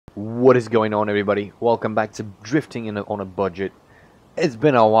What is going on, everybody? Welcome back to Drifting on a Budget. It's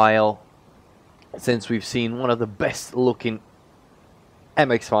been a while since we've seen one of the best looking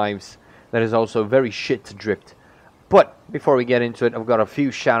MX-5s that is also very shit to drift. But before we get into it, I've got a few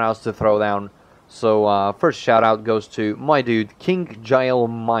shoutouts to throw down. So first shout out goes to my dude King Jail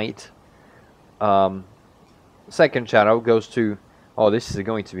Might. Second shout out goes to this is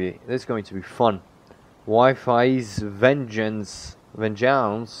going to be fun. Wi-Fi's Vengeance.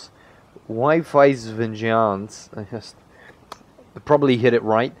 Wi-Fi's Vengeance. I just probably hit it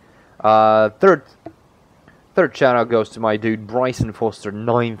right. Third shout out goes to my dude Bryson Foster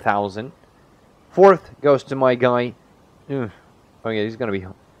 9000. Fourth goes to my guy. Okay, he's gonna be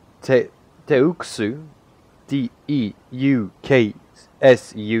Teuksu, Deuksu.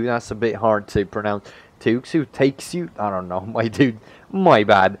 That's a bit hard to pronounce. Teuksu takes you. I don't know, my dude. My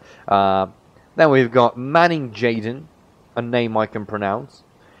bad. Then we've got Manning Jaden, a name I can pronounce.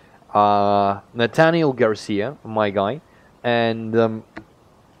 Nathaniel Garcia, my guy, and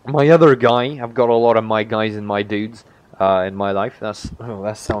my other guy. I've got a lot of my guys and my dudes in my life. That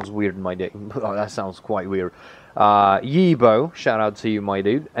sounds weird, my dude. That sounds quite weird. Yibo, shout out to you, my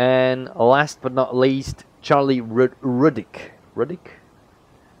dude. And last but not least, Charlie Ruddick.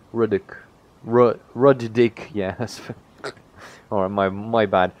 Yeah, that's alright. My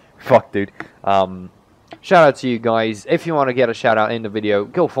bad. Fuck, dude. Shout out to you guys. If you want to get a shout out in the video,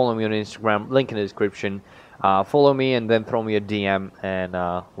 go follow me on Instagram, link in the description. Follow me and then throw me a DM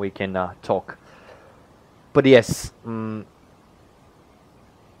and we can talk. But yes,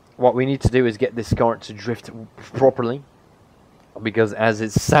 what we need to do is get this car to drift properly, because as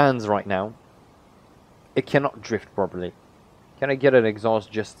it stands right now, it cannot drift properly. Can I get an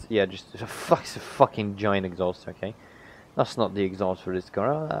exhaust? Just a fucking giant exhaust, okay? That's not the exhaust for this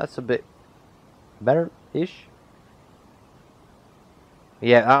car. That's a bit better-ish.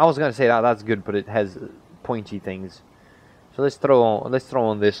 Yeah, I was gonna say that's good, but it has pointy things. So let's throw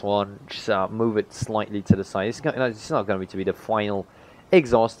on this one. Just move it slightly to the side. It's not going to be the final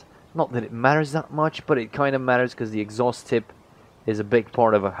exhaust. Not that it matters that much, but it kind of matters because the exhaust tip is a big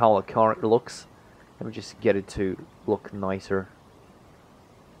part of how a car looks. Let me just get it to look nicer.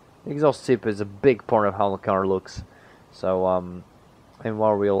 The exhaust tip is a big part of how the car looks. So and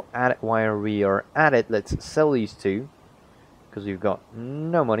while we are at it, let's sell these two because we've got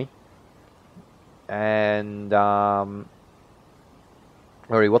no money. And alright,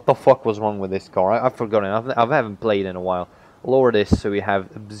 what the fuck was wrong with this car? I've forgotten. I haven't played in a while. Lower this so we have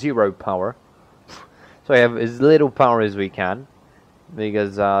 0 power. So we have as little power as we can,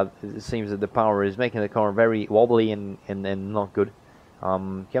 because it seems that the power is making the car very wobbly and not good.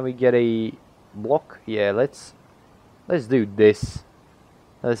 Can we get a block? Yeah, let's do this.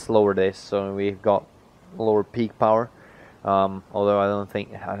 Let's lower this so we've got lower peak power. Although I don't think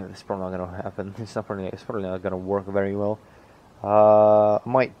it's probably not gonna happen. It's probably not gonna work very well.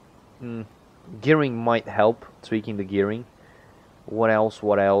 Gearing might help, tweaking the gearing. What else?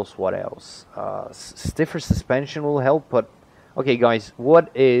 Stiffer suspension will help, but okay, guys,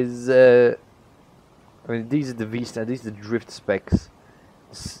 what is I mean, these are the Vista, these are the drift specs.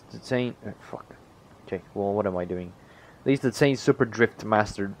 The same. Fuck. Okay, well, what am I doing? These are the same Super Drift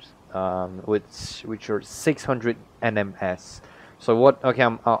Masters, which are 600 NMS. So what? Okay,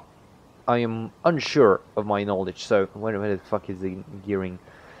 I am unsure of my knowledge. So where the fuck is the gearing?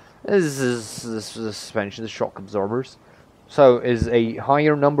 This is the suspension, the shock absorbers. So is a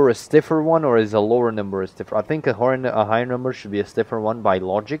higher number a stiffer one, or is a lower number a stiffer? I think a higher number should be a stiffer one by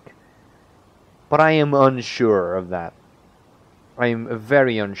logic, but I am unsure of that. I am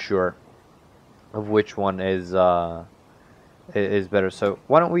very unsure of which one is better. So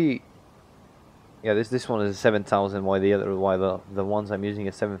why don't we? Yeah, this one is 7,000. Why the ones I'm using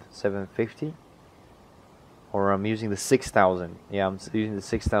is 750? Or I'm using the 6,000. Yeah, I'm using the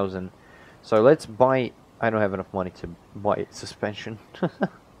 6,000. So let's buy. I don't have enough money to buy suspension.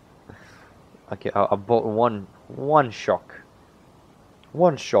 Okay, I bought one shock,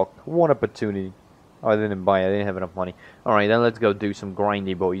 one opportunity. Oh, I didn't buy it. I didn't have enough money. All right, then let's go do some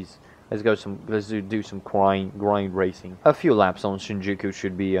grindy, boys. Let's do some grind racing. A few laps on Shinjuku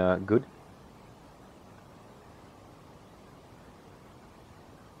should be good.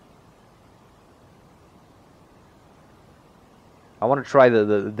 I want to try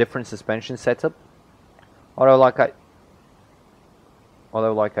the different suspension setup. Although like I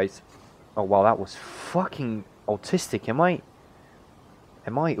oh wow, that was fucking autistic. Am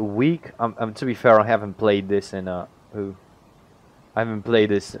I weak? To be fair, I haven't played this in a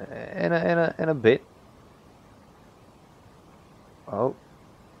bit. Oh,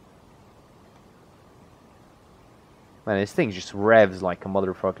 Man, this thing just revs like a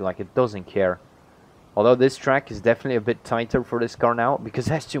motherfucker, like it doesn't care. Although this track is definitely a bit tighter for this car now, because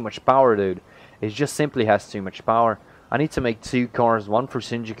it has too much power, dude. It just simply has too much power. I need to make 2 cars, one for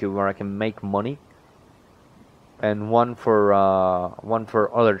Shinjuku where I can make money, and one for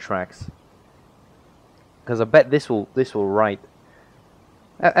other tracks. Because I bet this will ride.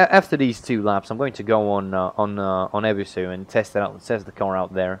 After these 2 laps, I'm going to go on Ebisu and test it out, test the car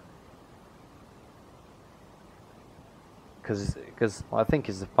out there. Because I think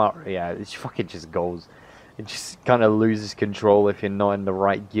it's the part, yeah, it fucking just goes. It just kind of loses control if you're not in the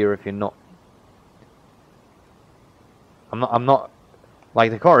right gear, if you're not. I'm not,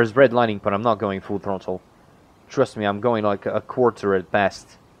 like the car is redlining, but I'm not going full throttle. Trust me, I'm going like a quarter at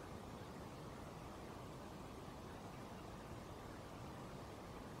best.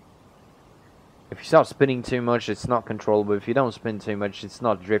 If you start spinning too much, it's not controllable. If you don't spin too much, it's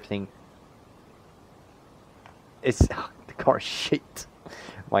not drifting. It's the car is shit.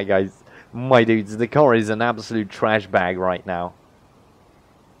 My guys, my dudes, the car is an absolute trash bag right now.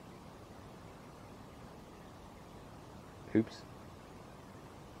 Oops.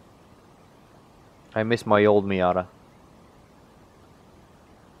 I miss my old Miata.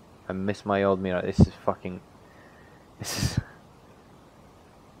 I miss my old Miata. This is fucking. This is.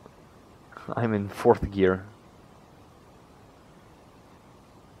 I'm in 4th gear.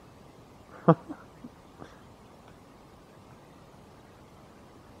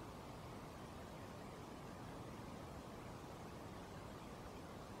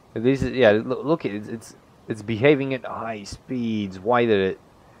 This is, yeah. Look, it's behaving at high speeds. Why did it?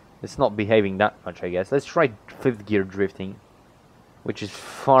 It's not behaving that much, I guess. Let's try 5th gear drifting, which is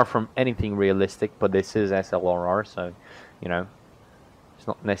far from anything realistic. But this is SLRR, so you know, it's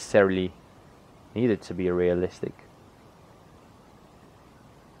not necessarily needed to be realistic.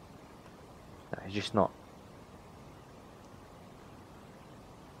 No, it's just not.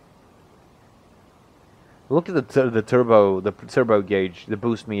 Look at the turbo gauge, the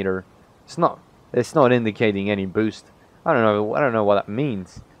boost meter. It's not indicating any boost. I don't know what that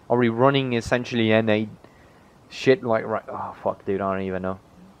means. Are we running essentially NA shit like right? Oh fuck, dude, I don't even know.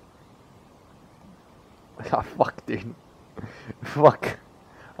 Oh fuck, dude. Fuck.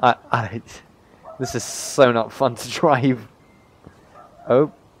 This is so not fun to drive.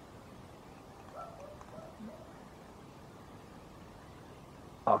 Oh.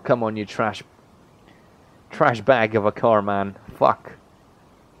 Oh, come on, you trash bag of a car, man. Fuck.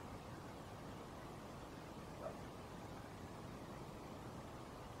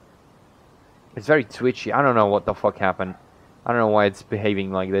 It's very twitchy. I don't know what the fuck happened. I don't know why it's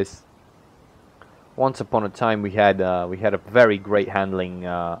behaving like this. Once upon a time, we had a very great handling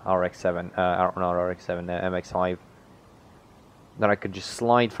RX-7, not RX-7, MX-5 that I could just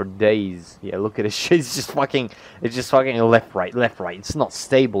slide for days. Yeah, look at this shit. It's just fucking left, right. It's not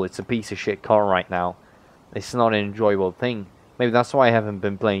stable. It's a piece of shit car right now. It's not an enjoyable thing. Maybe that's why I haven't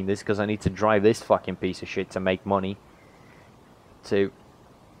been playing this, because I need to drive this fucking piece of shit to make money.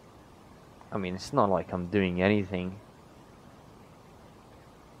 I mean, it's not like I'm doing anything.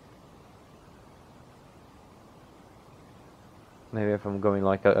 Maybe if I'm going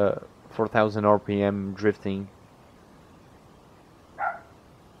like a 4,000 RPM drifting.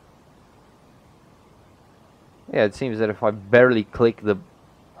 Yeah, it seems that if I barely click the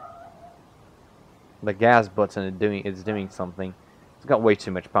gas button, it's doing something. It's got way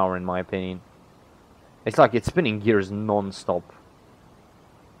too much power in my opinion. It's like it's spinning gears non-stop.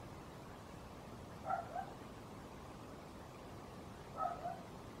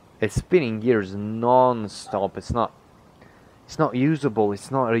 It's spinning gears non-stop. It's not usable. It's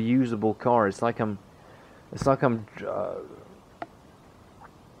not a usable car. It's like I'm oh,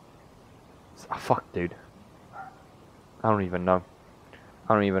 fuck, dude. I don't even know.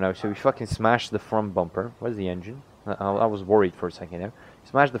 So we fucking smashed the front bumper. Where's the engine? I was worried for a second there.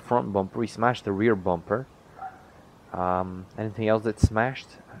 Smashed the front bumper. We smashed the rear bumper. Anything else that smashed?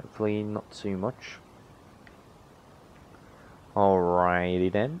 Hopefully not too much.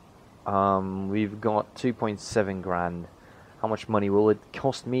 Alrighty then. We've got 2.7 grand. How much money will it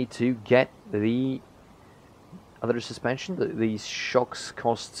cost me to get the other suspension? These shocks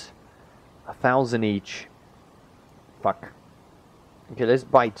cost 1,000 each. Fuck. Okay, let's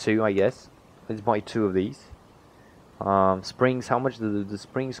buy 2, I guess. Let's buy 2 of these. Springs, how much do the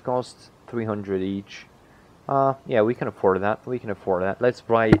springs cost? 300 each. Yeah, we can afford that.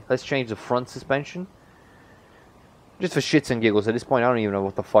 Let's change the front suspension. Just for shits and giggles. At this point, I don't even know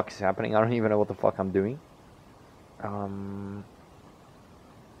what the fuck is happening. I don't even know what the fuck I'm doing.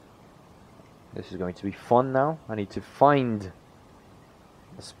 This is going to be fun now. I need to find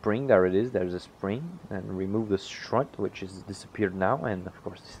spring. There it is. There's a spring, and remove the strut, which is disappeared now, and of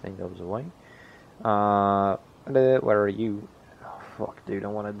course this thing goes away. Where are you? Oh, fuck, dude, I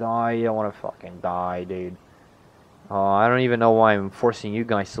want to die. I want to fucking die, dude. I don't even know why I'm forcing you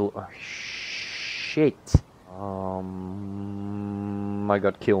guys to. Oh, shit. My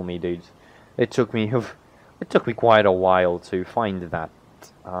God, kill me, dude. It took me quite a while to find that.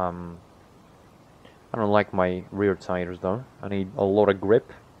 I don't like my rear tires though. I need a lot of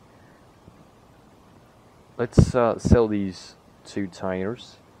grip. Let's sell these 2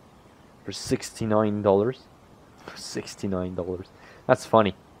 tires for $69. $69. That's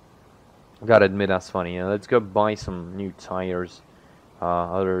funny. Gotta admit, that's funny. Let's go buy some new tires,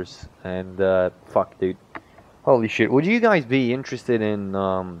 others, and fuck, dude. Holy shit! Would you guys be interested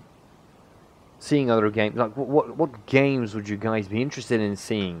in seeing other games? Like, what games would you guys be interested in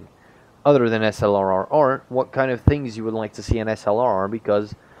seeing other than SLRR, or what kind of things you would like to see in SLRR?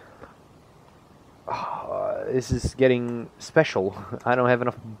 Because this is getting special. I don't have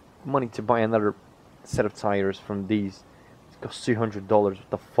enough money to buy another set of tires from these. It costs $200. What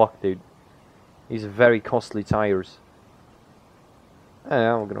the fuck, dude? These are very costly tires.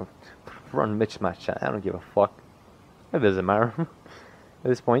 I'm gonna run mismatch. I don't give a fuck. It doesn't matter. At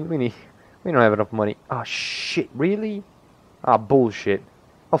this point, we don't have enough money. Oh shit! Really? Ah, bullshit.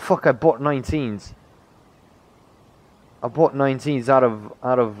 Oh fuck! I bought 19s. I bought 19s out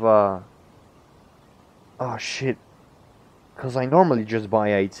of. Oh shit! Because I normally just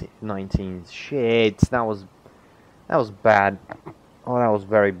buy 19s. Shit! That was bad. Oh, that was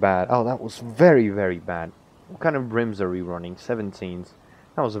very bad. Oh, that was very, very bad. What kind of rims are we running? 17s.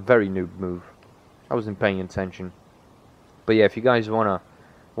 That was a very noob move. I wasn't paying attention. But yeah, if you guys wanna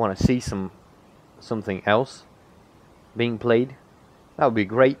see something else being played, that would be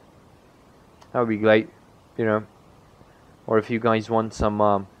great. That would be great, you know. Or if you guys want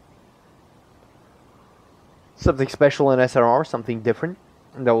some something special in SLRR, something different,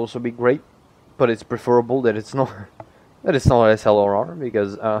 that would also be great. But it's preferable that it's not SLRR,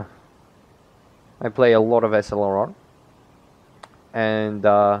 because I play a lot of SLRR, and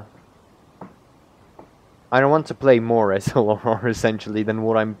I don't want to play more SLRR essentially than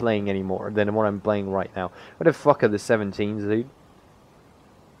what I'm playing anymore, than what I'm playing right now. What the fuck are the 17s, dude?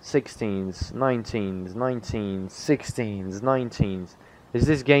 16s, 19s, 19s, 16s, 19s. Is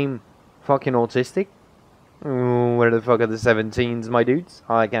this game fucking autistic? Where the fuck are the 17s, my dudes?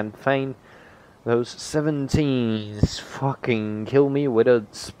 I can feign those 17s. Fucking kill me with a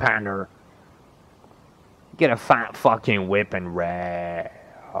spanner. Get a fat fucking whip and wreck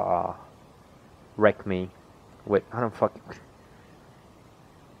me. Wait, I don't fucking.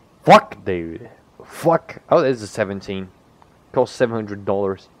 Fuck, dude. Fuck. Oh, there's a 17. Costs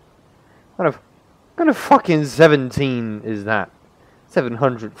 $700. What kind of fucking 17 is that?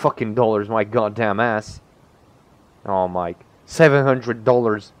 $700 fucking dollars, my goddamn ass. Oh, Mike.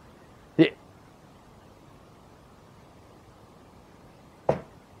 $700. Yeah.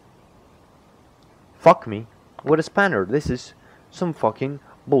 Fuck me. With a spanner. This is some fucking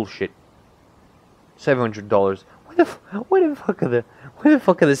bullshit. $700. Where the fuck are the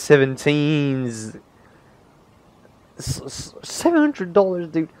 17s?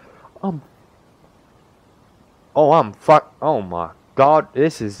 $700, dude. Oh, oh my god,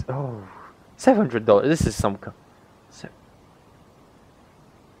 this is $700. This is some.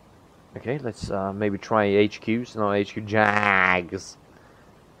 Okay, let's maybe try HQs. No, HQ Jags.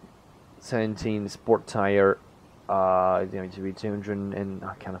 17 sport tire. It's going to be 200, and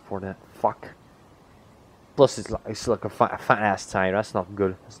I can't afford that. Fuck. Plus, it's like a fat ass tire. That's not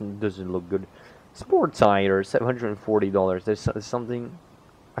good. That doesn't look good. Sport tire, $740. There's something.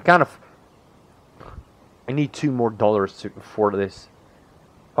 I need $2 more to afford this.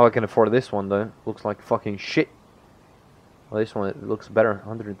 Oh, I can afford this one though. Looks like fucking shit. Well, this one, it looks better.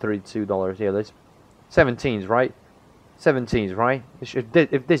 $132. Yeah, this 17s, right? 17s, right?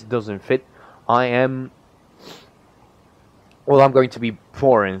 If this doesn't fit, I'm going to be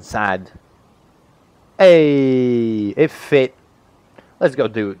poor and sad. Hey, it fit. Let's go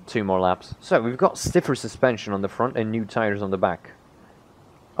do 2 more laps. So we've got stiffer suspension on the front and new tires on the back.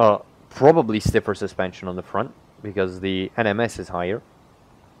 Probably stiffer suspension on the front because the NMS is higher.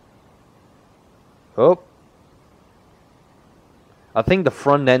 Oh, I think the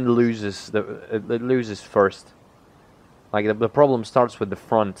front end loses. It loses first. Like the problem starts with the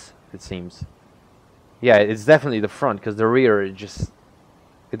front, it seems. Yeah, it's definitely the front because the rear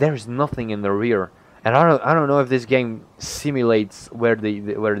there is nothing in the rear. And I don't know if this game simulates where the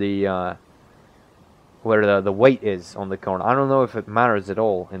weight is on the car. I don't know if it matters at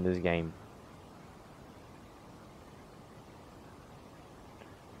all in this game.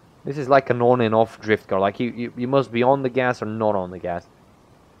 This is like an on and off drift car. Like you must be on the gas or not on the gas.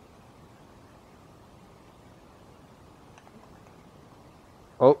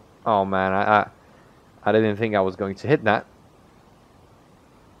 Oh man, I didn't think I was going to hit that.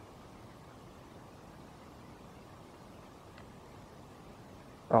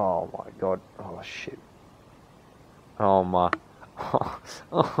 Oh my god. Oh shit. Oh my.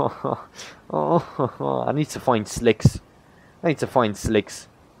 I need to find slicks. I need to find slicks.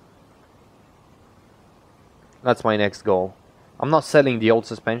 That's my next goal. I'm not selling the old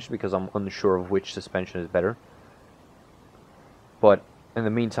suspension because I'm unsure of which suspension is better. But in the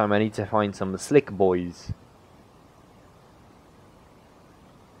meantime, I need to find some slick boys.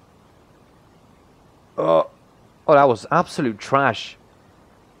 Oh, that was absolute trash.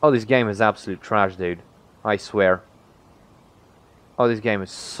 Oh, this game is absolute trash, dude. I swear. Oh, this game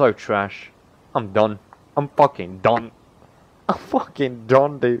is so trash. I'm done. I'm fucking done. I'm fucking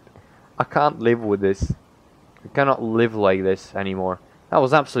done, dude. I can't live with this. I cannot live like this anymore. That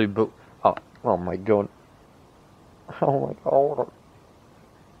was absolute oh my god. Oh my god.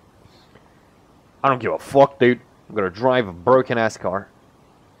 I don't give a fuck, dude. I'm gonna drive a broken ass car.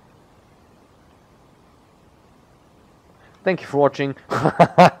 Thank you for watching.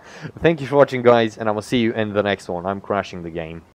 Thank you for watching, guys, and I will see you in the next one. I'm crashing the game.